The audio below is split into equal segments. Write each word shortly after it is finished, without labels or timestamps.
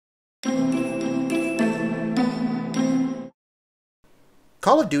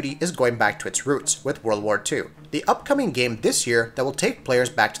Call of Duty is going back to its roots with World War II, the upcoming game this year that will take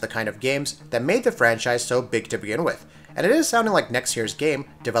players back to the kind of games that made the franchise so big to begin with. And it is sounding like next year's game,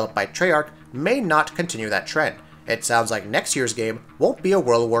 developed by Treyarch, may not continue that trend. It sounds like next year's game won't be a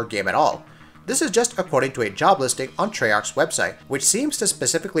World War game at all. This is just according to a job listing on Treyarch's website, which seems to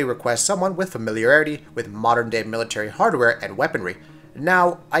specifically request someone with familiarity with modern-day military hardware and weaponry.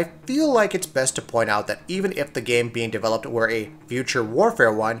 Now, I feel like it's best to point out that even if the game being developed were a future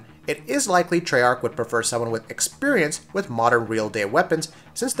warfare one, it is likely Treyarch would prefer someone with experience with modern real-day weapons,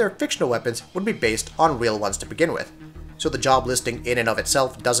 since their fictional weapons would be based on real ones to begin with. So the job listing in and of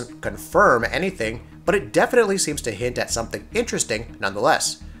itself doesn't confirm anything, but it definitely seems to hint at something interesting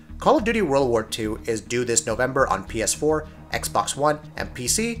nonetheless. Call of Duty World War II is due this November on PS4, Xbox One, and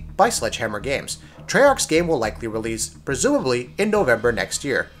PC by Sledgehammer Games. Treyarch's game will likely release, presumably, in November next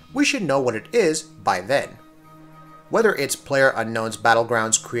year. We should know what it is by then. Whether it's PlayerUnknown's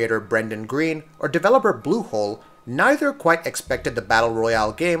Battlegrounds creator Brendan Green or developer Bluehole, neither quite expected the Battle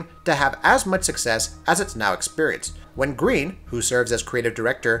Royale game to have as much success as it's now experienced. When Green, who serves as creative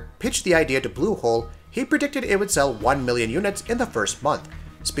director, pitched the idea to Bluehole, he predicted it would sell 1 million units in the first month.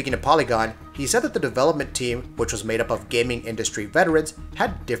 Speaking to Polygon, he said that the development team, which was made up of gaming industry veterans,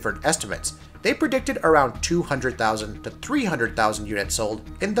 had different estimates. They predicted around 200,000 to 300,000 units sold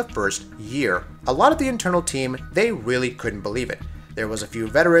in the first year. A lot of the internal team, they really couldn't believe it. There was a few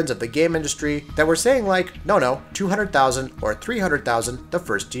veterans of the game industry that were saying like, no, 200,000 or 300,000 the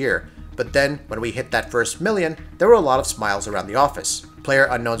first year. But then, when we hit that first million, there were a lot of smiles around the office.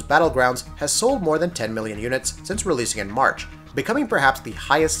 PlayerUnknown's Battlegrounds has sold more than 10 million units since releasing in March, becoming perhaps the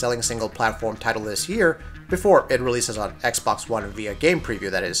highest-selling single-platform title this year, before it releases on Xbox One via Game Preview,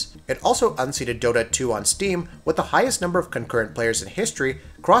 that is. It also unseated Dota 2 on Steam with the highest number of concurrent players in history,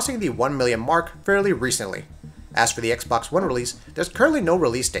 crossing the 1 million mark fairly recently. As for the Xbox One release, there's currently no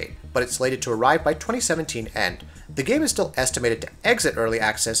release date, but it's slated to arrive by 2017 end. The game is still estimated to exit early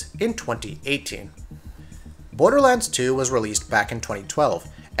access in 2018. Borderlands 2 was released back in 2012,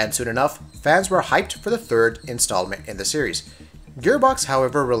 and soon enough, fans were hyped for the third installment in the series. Gearbox,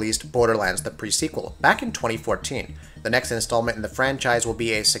 however, released Borderlands the pre-sequel back in 2014. The next installment in the franchise will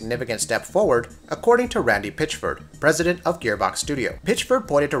be a significant step forward, according to Randy Pitchford, president of Gearbox Studio. Pitchford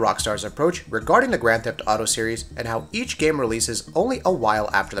pointed to Rockstar's approach regarding the Grand Theft Auto series and how each game releases only a while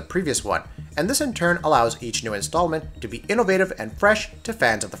after the previous one, and this in turn allows each new installment to be innovative and fresh to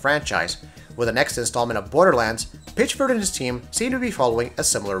fans of the franchise. With the next installment of Borderlands, Pitchford and his team seem to be following a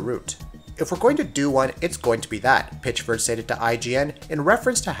similar route. If we're going to do one, it's going to be that, Pitchford stated to IGN in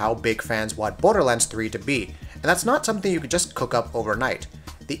reference to how big fans want Borderlands 3 to be, and that's not something you could just cook up overnight.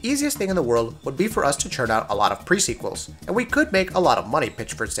 The easiest thing in the world would be for us to churn out a lot of pre-sequels, and we could make a lot of money,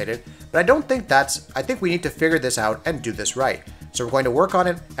 Pitchford stated, but I think we need to figure this out and do this right. So we're going to work on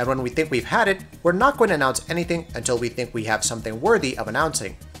it, and when we think we've had it, we're not going to announce anything until we think we have something worthy of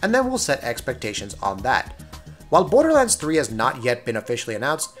announcing, and then we'll set expectations on that. While Borderlands 3 has not yet been officially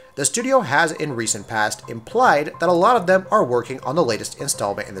announced, the studio has in recent past implied that a lot of them are working on the latest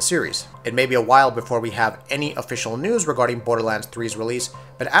installment in the series. It may be a while before we have any official news regarding Borderlands 3's release,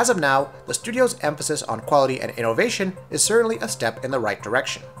 but as of now, the studio's emphasis on quality and innovation is certainly a step in the right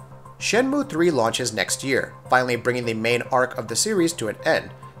direction. Shenmue 3 launches next year, finally bringing the main arc of the series to an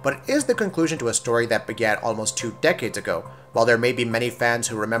end, but it is the conclusion to a story that began almost 2 decades ago. While there may be many fans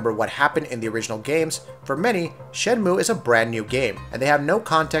who remember what happened in the original games, for many, Shenmue is a brand new game, and they have no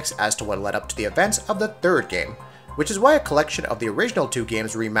context as to what led up to the events of the third game, which is why a collection of the original 2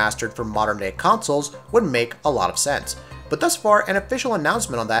 games remastered for modern-day consoles would make a lot of sense. But thus far, an official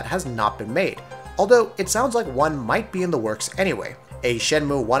announcement on that has not been made, although it sounds like one might be in the works anyway. A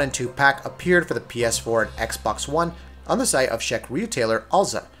Shenmue 1 and 2 pack appeared for the PS4 and Xbox One on the site of Czech retailer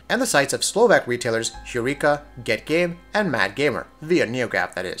Alza, and the sites of Slovak retailers Heureka, Get Game, and Mad Gamer, via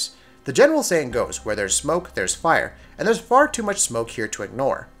NeoGAF that is. The general saying goes, where there's smoke, there's fire, and there's far too much smoke here to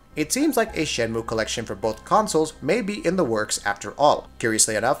ignore. It seems like a Shenmue collection for both consoles may be in the works after all.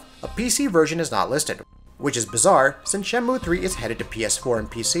 Curiously enough, a PC version is not listed, which is bizarre since Shenmue 3 is headed to PS4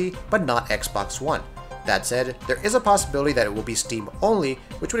 and PC, but not Xbox One. That said, there is a possibility that it will be Steam only,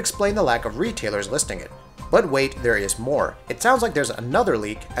 which would explain the lack of retailers listing it. But wait, there is more. It sounds like there's another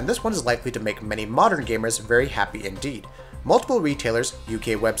leak, and this one is likely to make many modern gamers very happy indeed. Multiple retailers,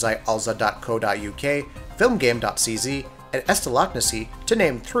 UK website alza.co.uk, filmgame.cz, and Estelachnasy, to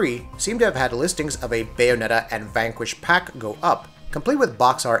name 3, seem to have had listings of a Bayonetta and Vanquish pack go up, complete with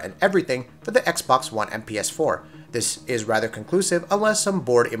box art and everything for the Xbox One and PS4. This is rather conclusive unless some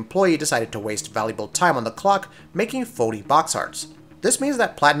bored employee decided to waste valuable time on the clock making phony box arts. This means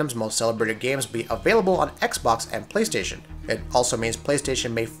that Platinum's most celebrated games will be available on Xbox and PlayStation. It also means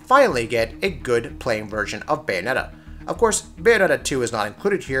PlayStation may finally get a good playing version of Bayonetta. Of course, Bayonetta 2 is not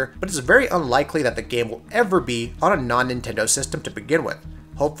included here, but it's very unlikely that the game will ever be on a non-Nintendo system to begin with.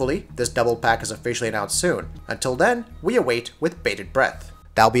 Hopefully, this double pack is officially announced soon. Until then, we await with bated breath.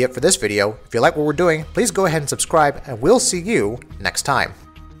 That'll be it for this video. If you like what we're doing, please go ahead and subscribe, and we'll see you next time.